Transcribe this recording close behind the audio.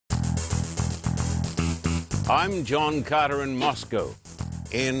I'm John Carter in Moscow,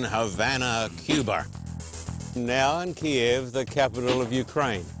 in Havana, Cuba. Now in Kiev, the capital of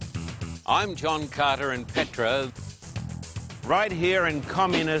Ukraine. I'm John Carter in Petra, right here in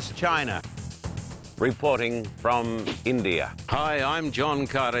communist China, reporting from India. Hi, I'm John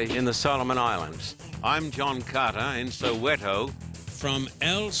Carter in the Solomon Islands. I'm John Carter in Soweto, from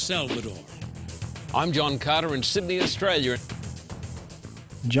El Salvador. I'm John Carter in Sydney, Australia.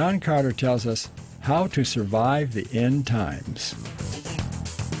 John Carter tells us how to survive the end times.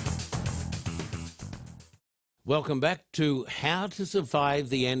 Welcome back to How to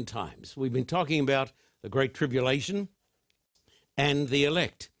Survive the End Times. We've been talking about the Great Tribulation and the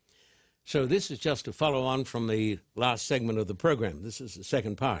elect. So this is just a follow-on from the last segment of the program. This is the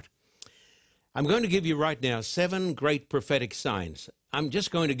second part. I'm going to give you right now 7 great prophetic signs. I'm just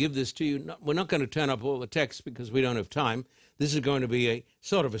going to give this to you. We're not going to turn up all the text because we don't have time. This is going to be a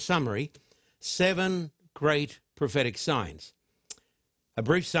sort of a summary. 7 great prophetic signs. A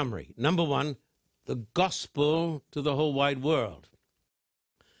brief summary. Number 1, the gospel to the whole wide world.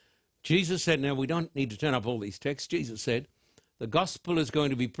 Jesus said, now we don't need to turn up all these texts. Jesus said, the gospel is going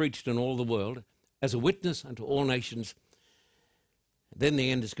to be preached in all the world as a witness unto all nations. Then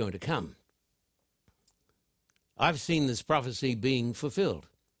the end is going to come. I've seen this prophecy being fulfilled.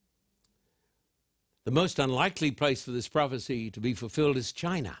 The most unlikely place for this prophecy to be fulfilled is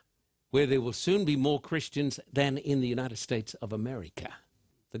China, where there will soon be more Christians than in the United States of America.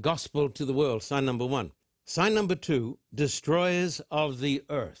 The gospel to the world, sign number 1. Sign number 2, destroyers of the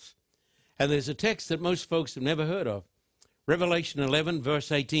earth. And there's a text that most folks have never heard of. Revelation 11,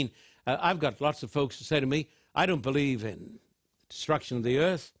 verse 18. I've got lots of folks who say to me, I don't believe in destruction of the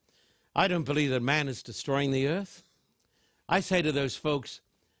earth. I don't believe that man is destroying the earth. I say to those folks,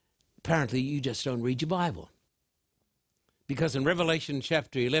 apparently you just don't read your Bible. Because in Revelation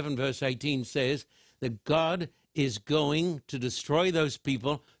chapter 11, verse 18 says that God is going to destroy those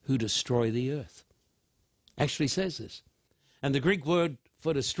people who destroy the earth. Actually says this. And the Greek word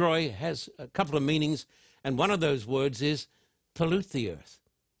for destroy has a couple of meanings, and one of those words is pollute the earth.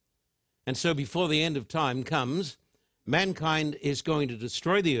 And so before the end of time comes, mankind is going to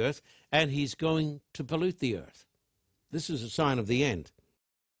destroy the earth, and he's going to pollute the earth. This is a sign of the end.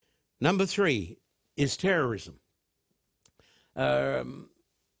 Number 3 is terrorism. This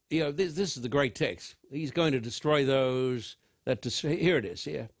is the great text. He's going to destroy those that destroy. Here it is,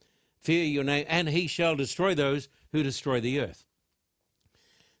 here. Fear your name, and he shall destroy those who destroy the earth.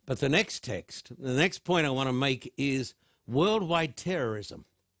 But the next text, the next point I want to make is worldwide terrorism.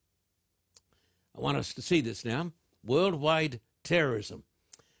 I want us to see this now. Worldwide terrorism.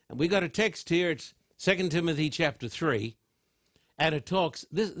 And we got a text here. It's 2 Timothy chapter 3. And it talks,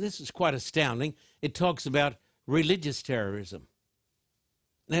 this is quite astounding. It talks about religious terrorism.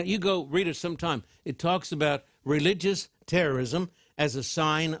 Now, you go read it sometime. It talks about religious terrorism as a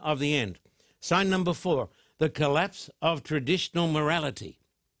sign of the end. Sign number 4, the collapse of traditional morality.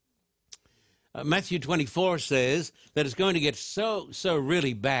 Matthew 24 says that it's going to get so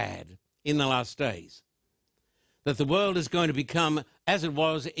really bad in the last days that the world is going to become as it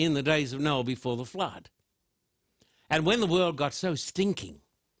was in the days of Noah before the flood. And when the world got so stinking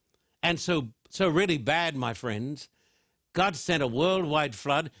and so really bad, my friends, God sent a worldwide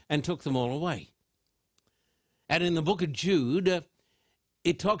flood and took them all away. And in the book of Jude,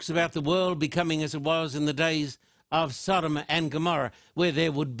 it talks about the world becoming as it was in the days of Sodom and Gomorrah, where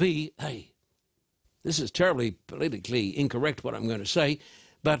there would be, this is terribly politically incorrect what I'm going to say,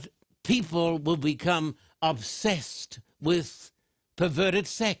 but people will become obsessed with perverted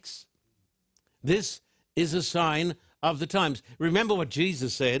sex. This is a sign of the times. Remember what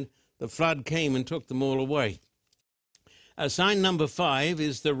Jesus said, the flood came and took them all away. Sign number 5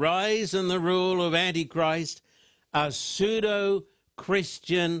 is the rise and the rule of Antichrist, a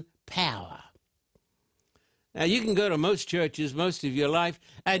pseudo-Christian power. Now, you can go to most churches most of your life,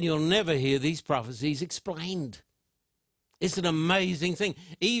 and you'll never hear these prophecies explained. It's an amazing thing.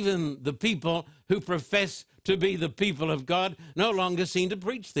 Even the people who profess to be the people of God no longer seem to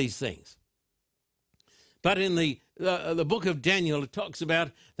preach these things. But in the book of Daniel, it talks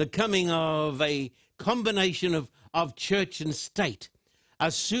about the coming of a combination of church and state,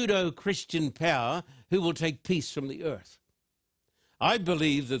 a pseudo-Christian power who will take peace from the earth. I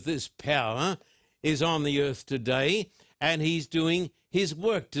believe that this power is on the earth today, and he's doing his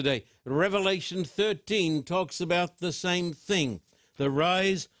work today. Revelation 13 talks about the same thing, the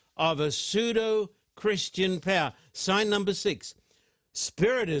rise of a pseudo-Christian power. Sign number 6,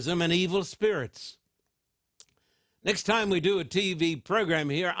 spiritism and evil spirits. Next time we do a TV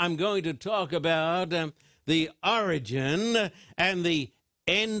program here, I'm going to talk about the origin and the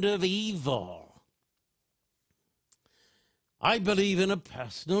end of evil. I believe in a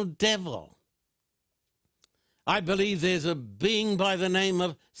personal devil. I believe there's a being by the name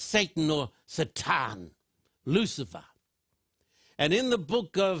of Satan or Satan, Lucifer. And in the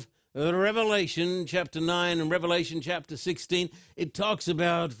book of Revelation chapter 9 and Revelation chapter 16, it talks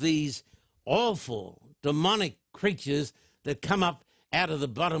about these awful demonic creatures that come up out of the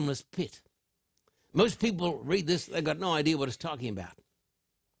bottomless pit. Most people read this, they've got no idea what it's talking about.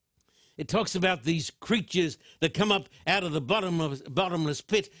 It talks about these creatures that come up out of the bottomless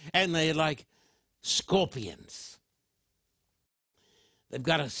pit, and they're like scorpions. They've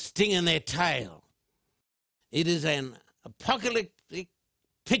got a sting in their tail. It is an apocalyptic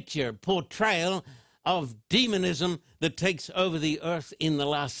picture, portrayal of demonism that takes over the earth in the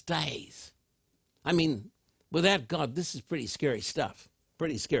last days. I mean, without God, this is pretty scary stuff.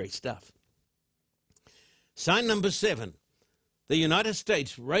 Pretty scary stuff. Sign number 7. The United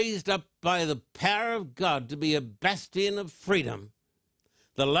States raised up by the power of God to be a bastion of freedom,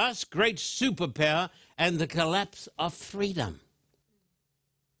 the last great superpower, and the collapse of freedom.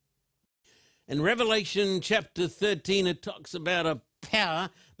 In Revelation chapter 13, it talks about a power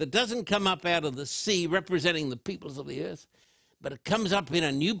that doesn't come up out of the sea representing the peoples of the earth, but it comes up in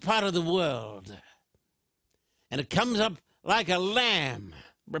a new part of the world. And it comes up like a lamb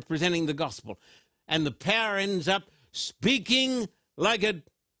representing the gospel. And the power ends up speaking like a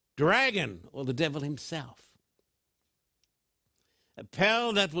dragon or the devil himself. A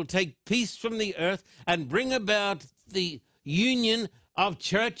power that will take peace from the earth and bring about the union of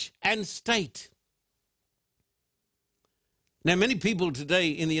church and state. Now, many people today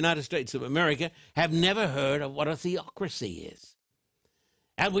in the United States of America have never heard of what a theocracy is.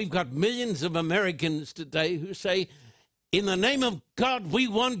 And we've got millions of Americans today who say, in the name of God, we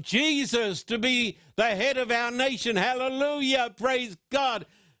want Jesus to be the head of our nation. Hallelujah. Praise God.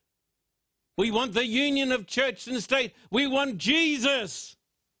 We want the union of church and state. We want Jesus.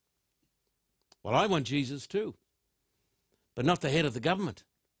 Well, I want Jesus too, but not the head of the government.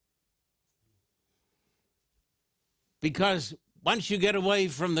 Because once you get away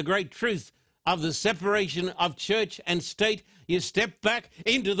from the great truth of the separation of church and state, you step back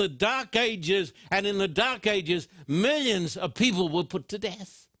into the dark ages, and in the dark ages, millions of people were put to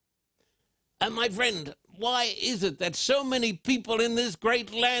death. And my friend, why is it that so many people in this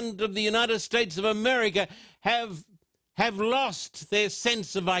great land of the United States of America have lost their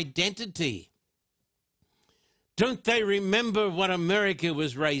sense of identity? Don't they remember what America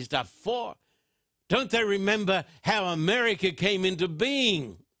was raised up for? Don't they remember how America came into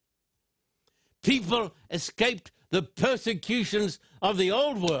being? People escaped the persecutions of the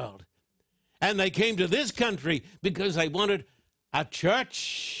old world, and they came to this country because they wanted a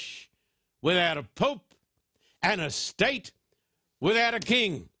church without a pope and a state without a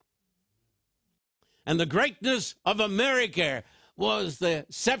king. And the greatness of America was the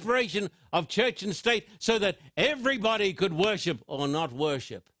separation of church and state so that everybody could worship or not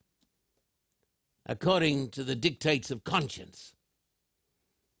worship according to the dictates of conscience.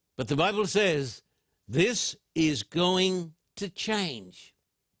 But the Bible says this is going to change.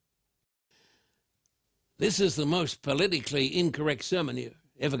 This is the most politically incorrect sermon you're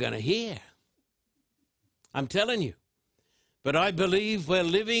ever going to hear. I'm telling you. But I believe we're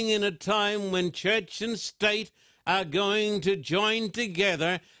living in a time when church and state are going to join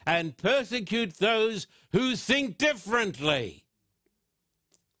together and persecute those who think differently.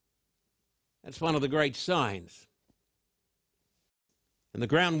 That's one of the great signs. And the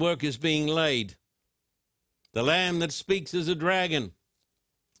groundwork is being laid. The lamb that speaks is a dragon.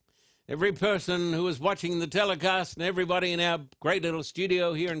 Every person who is watching the telecast and everybody in our great little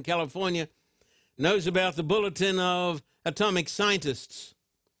studio here in California knows about the Bulletin of Atomic Scientists.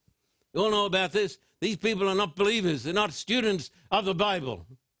 You all know about this. These people are not believers. They're not students of the Bible.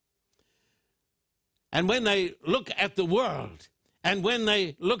 And when they look at the world, and when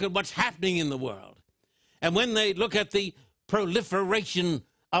they look at what's happening in the world, and when they look at the proliferation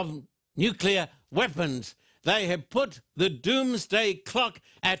of nuclear weapons, they have put the doomsday clock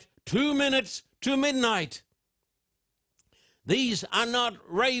at 2 minutes to midnight. These are not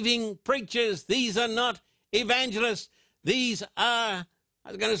raving preachers. These are not evangelists. These are, I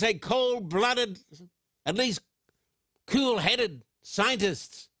was going to say, cold-blooded, at least cool-headed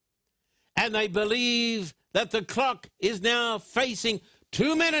scientists. And they believe that the clock is now facing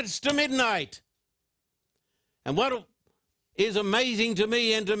 2 minutes to midnight. And what is amazing to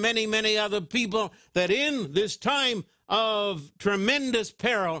me and to many, many other people, that in this time of tremendous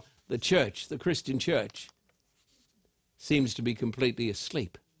peril, the church, the Christian church, seems to be completely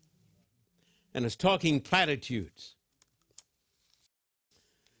asleep and is talking platitudes.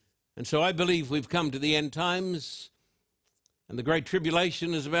 And so I believe we've come to the end times. and the great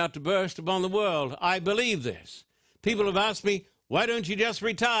tribulation is about to burst upon the world. I believe this. People have asked me, why don't you just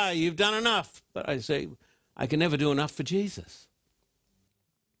retire? You've done enough. But I say, I can never do enough for Jesus.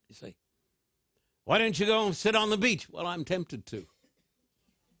 You say, why don't you go and sit on the beach? Well, I'm tempted to.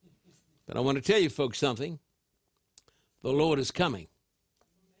 But I want to tell you folks something. The Lord is coming.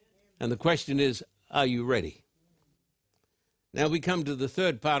 And the question is, are you ready? Now we come to the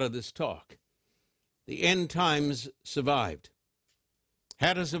third part of this talk. The end times survived.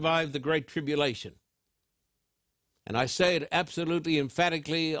 How to survive the great tribulation. And I say it absolutely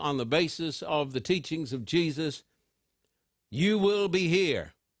emphatically on the basis of the teachings of Jesus. You will be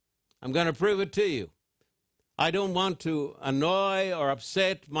here. I'm going to prove it to you. I don't want to annoy or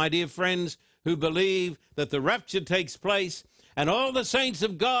upset my dear friends who believe that the rapture takes place and all the saints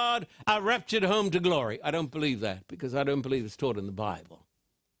of God are raptured home to glory. I don't believe that because I don't believe it's taught in the Bible.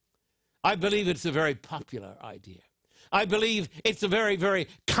 I believe it's a very popular idea. I believe it's a very, very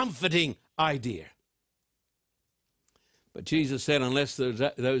comforting idea. But Jesus said unless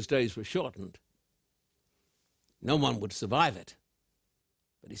those days were shortened, no one would survive it.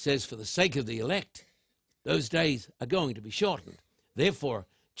 But he says for the sake of the elect, those days are going to be shortened. Therefore,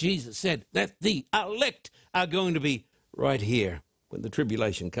 Jesus said that the elect are going to be right here when the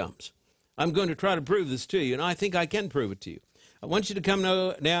tribulation comes. I'm going to try to prove this to you, and I think I can prove it to you. I want you to come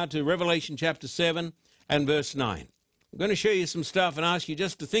now to Revelation chapter 7 and verse 9. I'm going to show you some stuff and ask you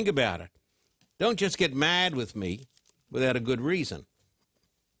just to think about it. Don't just get mad with me without a good reason.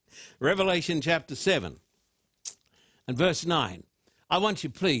 Revelation chapter 7 and verse 9. I want you,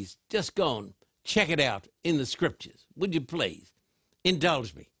 please, just go and check it out in the scriptures. Would you please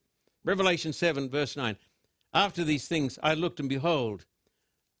indulge me? Revelation 7 verse 9. After these things I looked, and behold,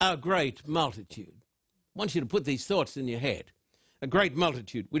 a great multitude. I want you to put these thoughts in your head. A great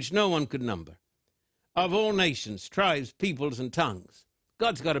multitude, which no one could number, of all nations, tribes, peoples, and tongues.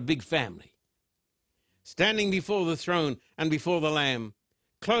 God's got a big family. Standing before the throne and before the Lamb,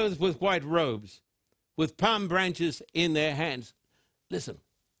 clothed with white robes, with palm branches in their hands. Listen,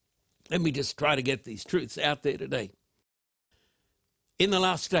 let me just try to get these truths out there today. In the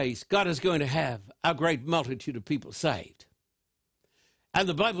last days, God is going to have a great multitude of people saved. And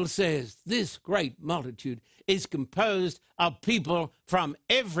the Bible says this great multitude is composed of people from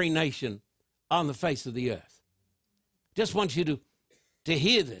every nation on the face of the earth. Just want you to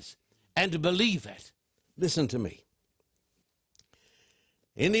hear this and to believe it. Listen to me.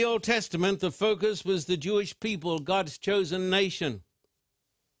 In the Old Testament, the focus was the Jewish people, God's chosen nation.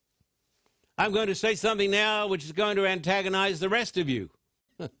 I'm going to say something now which is going to antagonize the rest of you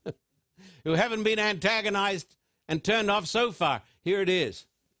who haven't been antagonized and turned off so far. Here it is.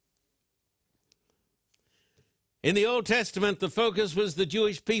 In the Old Testament, the focus was the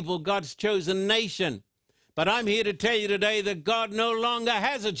Jewish people, God's chosen nation. But I'm here to tell you today that God no longer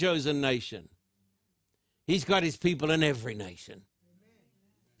has a chosen nation. He's got his people in every nation.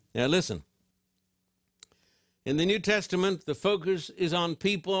 Now listen. In the New Testament, the focus is on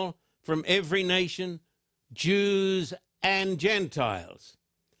people from every nation, Jews and Gentiles.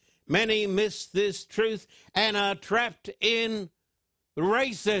 Many miss this truth and are trapped in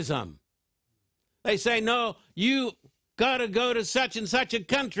racism. They say, no, you got to go to such and such a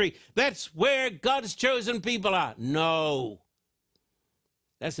country. That's where God's chosen people are. No.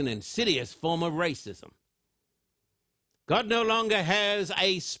 That's an insidious form of racism. God no longer has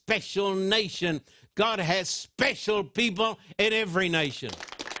a special nation. God has special people in every nation.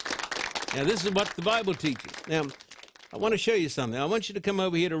 Now, this is what the Bible teaches. Now, I want to show you something. I want you to come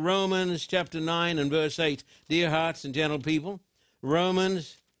over here to Romans chapter 9 and verse 8. Dear hearts and gentle people,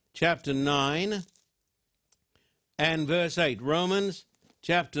 Romans chapter 9 and verse 8. Romans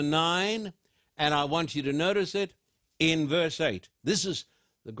chapter 9, and I want you to notice it in verse 8. This is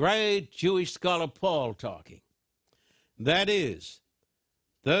the great Jewish scholar Paul talking. That is,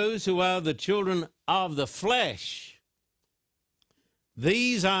 those who are the children of the flesh,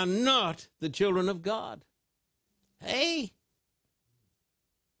 these are not the children of God. Hey?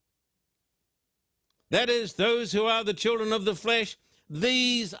 That is, those who are the children of the flesh,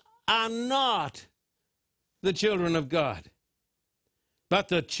 these are not the children of God. But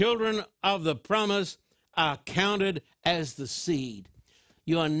the children of the promise are counted as the seed.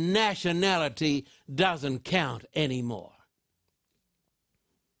 Your nationality doesn't count anymore,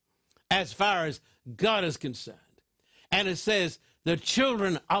 as far as God is concerned. And it says, the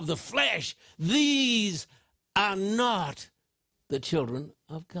children of the flesh, these are not the children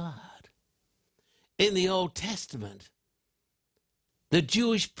of God. In the Old Testament, the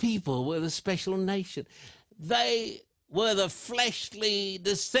Jewish people were the special nation. They were the fleshly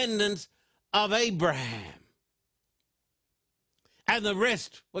descendants of Abraham. and the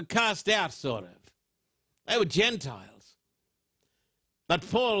rest were cast out, sort of. They were Gentiles. But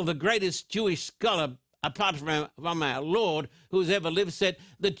Paul, the greatest Jewish scholar, apart from our Lord, who has ever lived, said,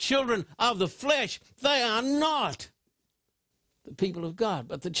 the children of the flesh, they are not the people of God,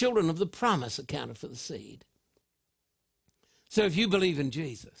 but the children of the promise accounted for the seed. So if you believe in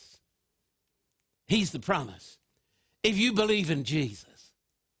Jesus, he's the promise. If you believe in Jesus,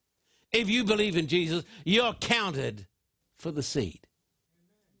 you're counted for the seed.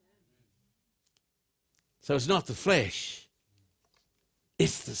 So it's not the flesh,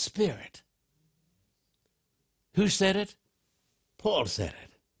 it's the Spirit. Who said it? Paul said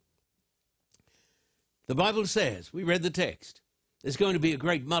it. The Bible says, we read the text, there's going to be a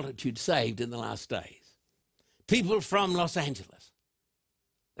great multitude saved in the last days. People from Los Angeles.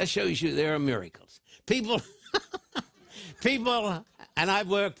 That shows you there are miracles. People, and I've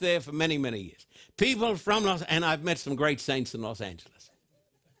worked there for many, many years. People from and I've met some great saints in Los Angeles.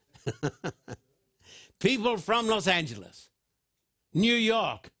 People from Los Angeles, New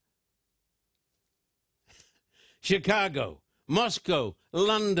York, Chicago, Moscow,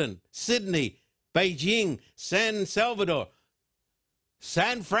 London, Sydney, Beijing, San Salvador,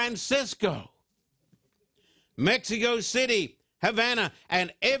 San Francisco, Mexico City, Havana,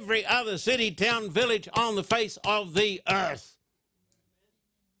 and every other city, town, village on the face of the earth.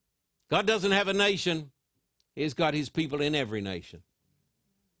 God doesn't have a nation. He's got his people in every nation.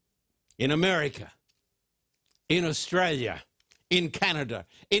 In America, in Australia, in Canada,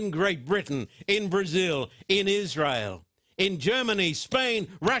 in Great Britain, in Brazil, in Israel, in Germany, Spain,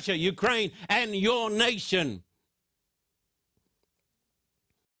 Russia, Ukraine, and your nation.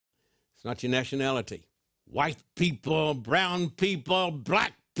 It's not your nationality. White people, brown people,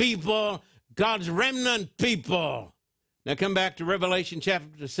 black people, God's remnant people. Now come back to Revelation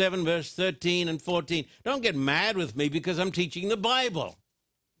chapter 7, verse 13 and 14. Don't get mad with me because I'm teaching the Bible.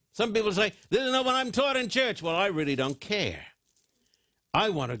 Some people say, this is not what I'm taught in church. Well, I really don't care. I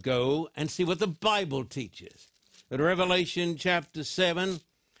want to go and see what the Bible teaches. At Revelation chapter 7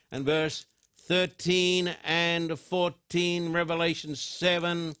 and verse 13 and 14, Revelation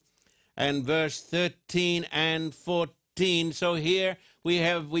 7 and verse 13 and 14. So here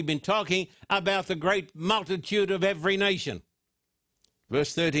we've been talking about the great multitude of every nation.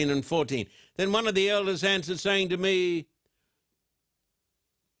 Verse 13 and 14. Then one of the elders answered, saying to me,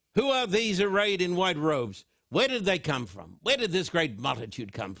 who are these arrayed in white robes? Where did they come from? Where did this great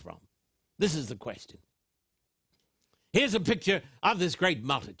multitude come from? This is the question. Here's a picture of this great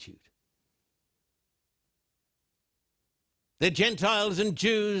multitude. They're Gentiles and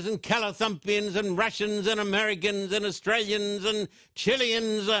Jews and Calathumpians and Russians and Americans and Australians and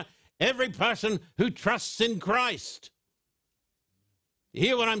Chileans, every person who trusts in Christ. You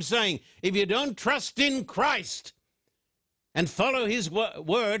hear what I'm saying? If you don't trust in Christ and follow his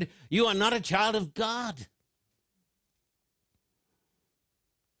word, you are not a child of God.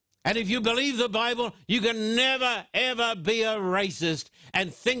 And if you believe the Bible, you can never, ever be a racist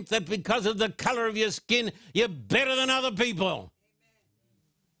and think that because of the color of your skin, you're better than other people.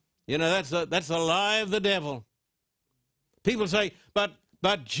 You know, that's a lie of the devil. People say, but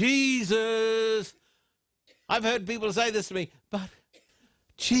Jesus, I've heard people say this to me, but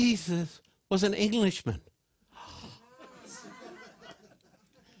Jesus was an Englishman.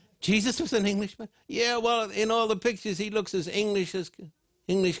 Jesus was an Englishman? Yeah, well, in all the pictures, he looks as English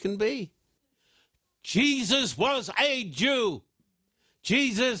can be. Jesus was a Jew.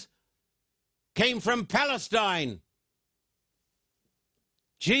 Jesus came from Palestine.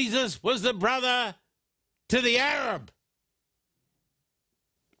 Jesus was the brother to the Arab.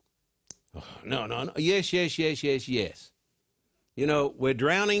 Oh, no. Yes. You know, we're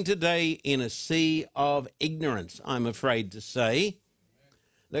drowning today in a sea of ignorance, I'm afraid to say.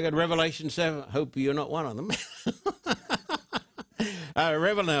 Look at Revelation 7. Hope you're not one of them.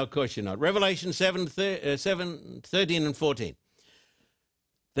 No, of course you're not. Revelation 7, 13 and 14.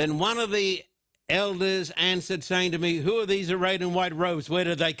 Then one of the elders answered, saying to me, who are these arrayed in white robes? Where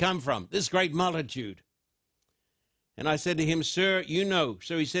did they come from? This great multitude. And I said to him, sir, you know.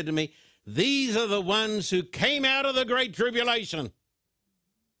 So he said to me, these are the ones who came out of the great tribulation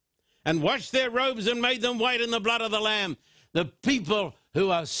and washed their robes and made them white in the blood of the Lamb. The people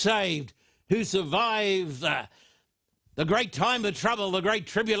who are saved, who survive the great time of trouble, the great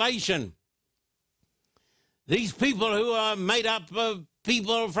tribulation. These people who are made up of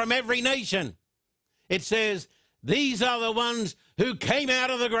people from every nation. It says, these are the ones who came out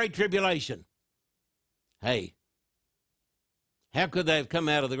of the great tribulation. Hey, how could they have come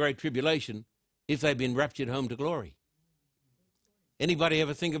out of the great tribulation if they'd been raptured home to glory? Anybody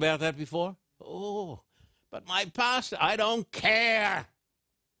ever think about that before? Oh, But my pastor, I don't care.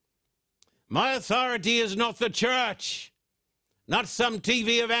 My authority is not the church, not some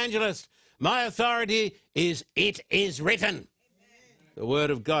TV evangelist. My authority is, it is written. Amen. The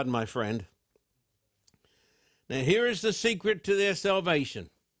word of God, my friend. Now here is the secret to their salvation.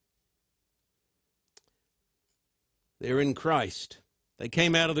 They're in Christ. They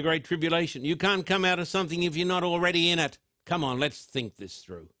came out of the great tribulation. You can't come out of something if you're not already in it. Come on, let's think this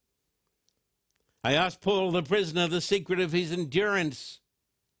through. I asked Paul the prisoner the secret of his endurance.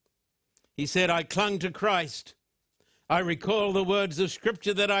 He said, I clung to Christ. I recall the words of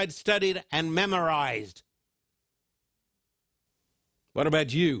Scripture that I'd studied and memorized. What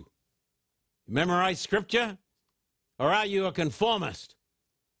about you? Memorize Scripture? Or are you a conformist?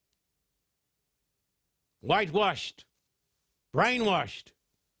 Whitewashed? Brainwashed?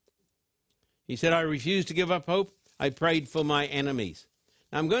 He said, I refused to give up hope. I prayed for my enemies.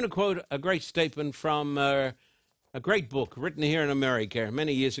 Now, I'm going to quote a great statement from a great book written here in America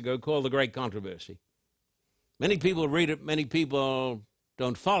many years ago called The Great Controversy. Many people read it, many people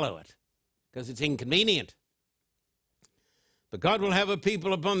don't follow it because it's inconvenient. But God will have a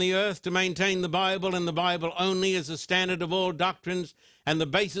people upon the earth to maintain the Bible, and the Bible only as the standard of all doctrines and the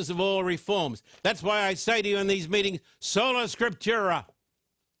basis of all reforms. That's why I say to you in these meetings, sola scriptura.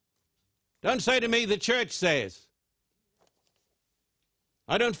 Don't say to me, the church says.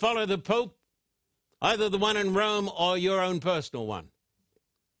 I don't follow the Pope, either the one in Rome or your own personal one.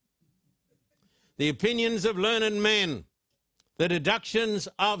 The opinions of learned men, the deductions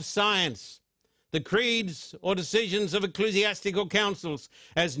of science, the creeds or decisions of ecclesiastical councils,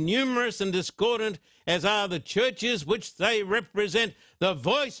 as numerous and discordant as are the churches which they represent, the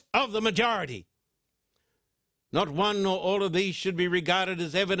voice of the majority. Not one nor all of these should be regarded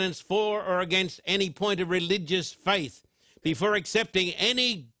as evidence for or against any point of religious faith. Before accepting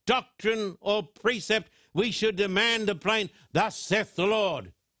any doctrine or precept, we should demand a plain, thus saith the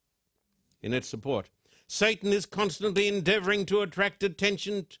Lord, in its support. Satan is constantly endeavoring to attract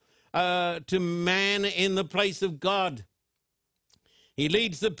attention to man in the place of God. He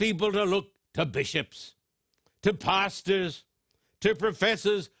leads the people to look to bishops, to pastors, to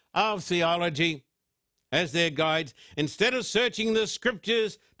professors of theology as their guides, instead of searching the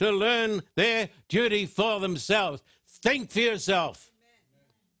Scriptures to learn their duty for themselves. Think for yourself. Amen.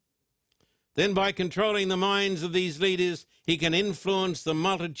 Then by controlling the minds of these leaders, he can influence the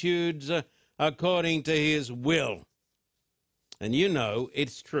multitudes according to his will. And you know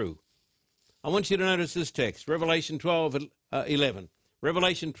it's true. I want you to notice this text, Revelation 12:11.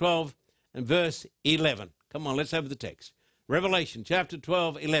 Revelation 12 and verse 11. Come on, let's have the text. Revelation chapter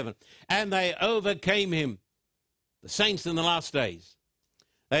 12:11. And they overcame him, the saints in the last days.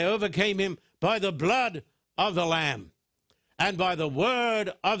 They overcame him by the blood of the Lamb and by the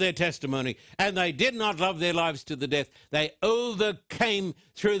word of their testimony. And they did not love their lives to the death. They overcame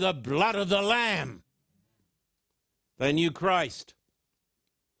through the blood of the Lamb. They knew Christ.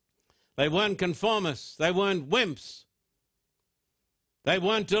 They weren't conformists. They weren't wimps. They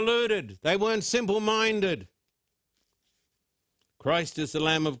weren't deluded. They weren't simple-minded. Christ is the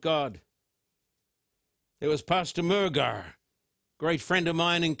Lamb of God. There was Pastor Murgar, great friend of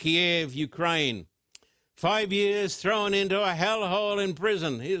mine in Kiev, Ukraine. 5 years thrown into a hellhole in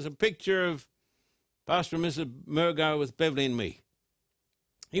prison. Here's a picture of Pastor and Mrs. Murgar with Beverly and me.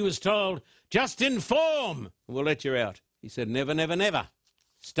 He was told, just inform, and we'll let you out. He said, never, never, never.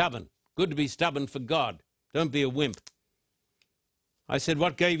 Stubborn. Good to be stubborn for God. Don't be a wimp. I said,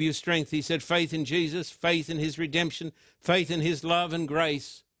 what gave you strength? He said, faith in Jesus, faith in his redemption, faith in his love and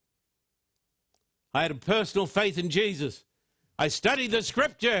grace. I had a personal faith in Jesus. I studied the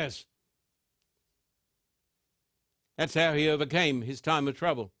Scriptures. That's how he overcame his time of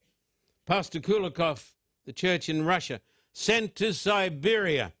trouble. Pastor Kulikov, the church in Russia, sent to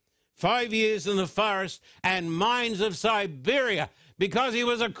Siberia, 5 years in the forest and mines of Siberia because he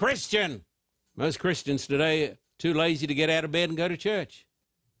was a Christian. Most Christians today are too lazy to get out of bed and go to church.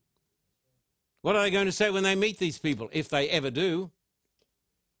 What are they going to say when they meet these people, if they ever do?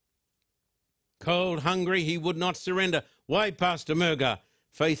 Cold, hungry, he would not surrender. Why, Pastor Murgar?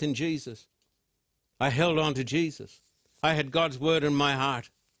 Faith in Jesus. I held on to Jesus. I had God's word in my heart.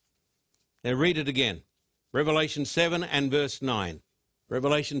 Now read it again. Revelation 7 and verse 9.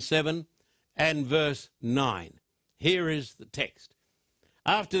 Revelation 7 and verse 9. Here is the text.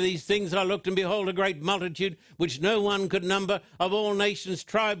 After these things I looked, and behold, a great multitude, which no one could number, of all nations,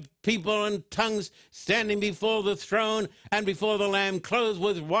 tribes, people, and tongues, standing before the throne and before the Lamb, clothed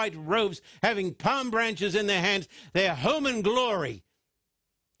with white robes, having palm branches in their hands, their home and glory.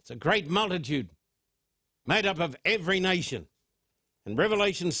 It's a great multitude, made up of every nation. In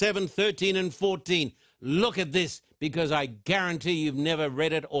Revelation 7, 13 and 14, look at this, because I guarantee you've never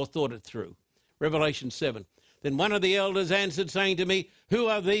read it or thought it through. Revelation 7. Then one of the elders answered, saying to me, who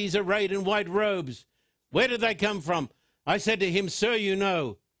are these arrayed in white robes? Where did they come from? I said to him, sir, you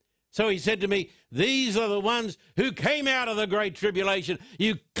know. So he said to me, these are the ones who came out of the great tribulation.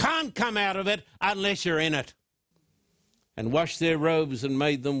 You can't come out of it unless you're in it. And washed their robes and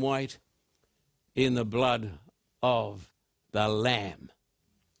made them white in the blood of the Lamb.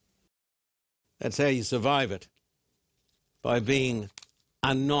 That's how you survive it, by being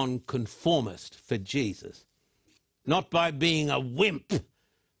a nonconformist for Jesus. Not by being a wimp,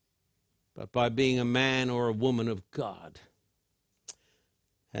 but by being a man or a woman of God.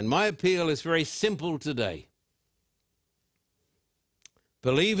 And my appeal is very simple today.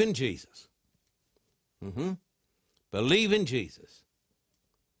 Believe in Jesus. Believe in Jesus.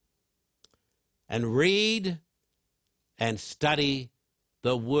 And read and study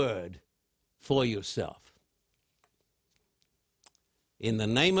the Word for yourself. In the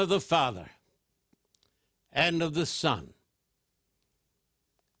name of the Father, and of the Son,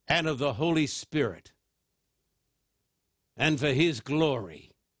 and of the Holy Spirit, and for His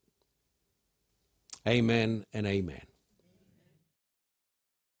glory. Amen and amen.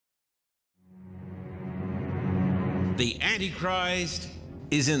 The Antichrist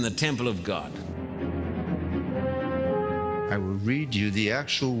is in the temple of God. I will read you the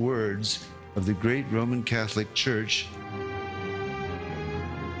actual words of the great Roman Catholic Church.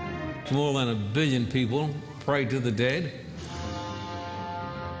 More than 1 billion people pray to the dead.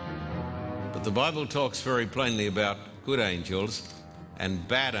 But the Bible talks very plainly about good angels and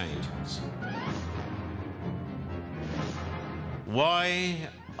bad angels. Why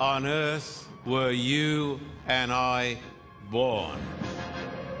on earth were you and I born?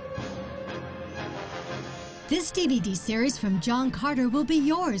 This DVD series from John Carter will be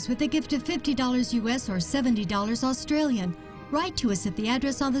yours with a gift of $50 US or $70 Australian. Write to us at the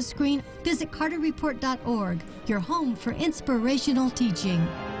address on the screen. Visit carterreport.org, your home for inspirational teaching.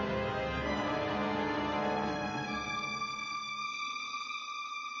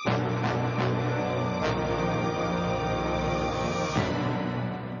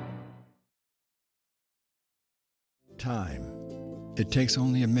 Time. It takes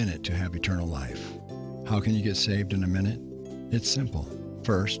only a minute to have eternal life. How can you get saved in a minute? It's simple.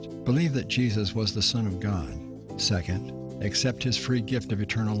 First, believe that Jesus was the Son of God. Second, accept His free gift of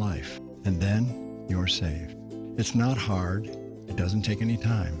eternal life. And then you're saved. It's not hard. It doesn't take any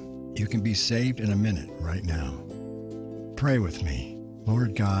time. You can be saved in a minute right now. Pray with me.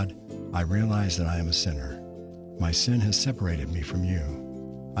 Lord God, I realize that I am a sinner. My sin has separated me from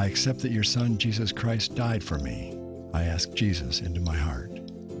you. I accept that your Son, Jesus Christ, died for me. I ask Jesus into my heart.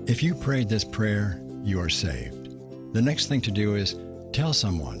 If you prayed this prayer, you are saved. The next thing to do is tell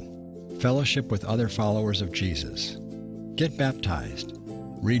someone. Fellowship with other followers of Jesus. Get baptized.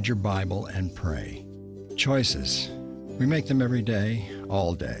 Read your Bible and pray. Choices. We make them every day,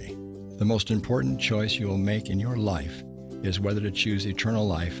 all day. The most important choice you will make in your life is whether to choose eternal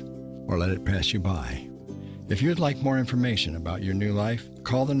life or let it pass you by. If you'd like more information about your new life,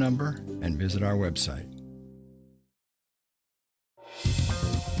 call the number and visit our website.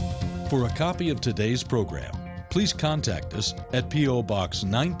 For a copy of today's program, please contact us at P.O. Box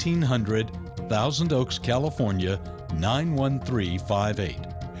 1900, Thousand Oaks, California, 91358.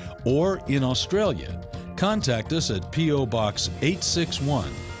 Or in Australia, contact us at P.O. Box 861,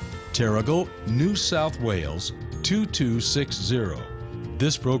 Terrigal, New South Wales, 2260.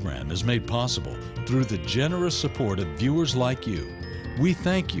 This program is made possible through the generous support of viewers like you. We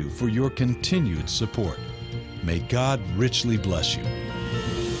thank you for your continued support. May God richly bless you.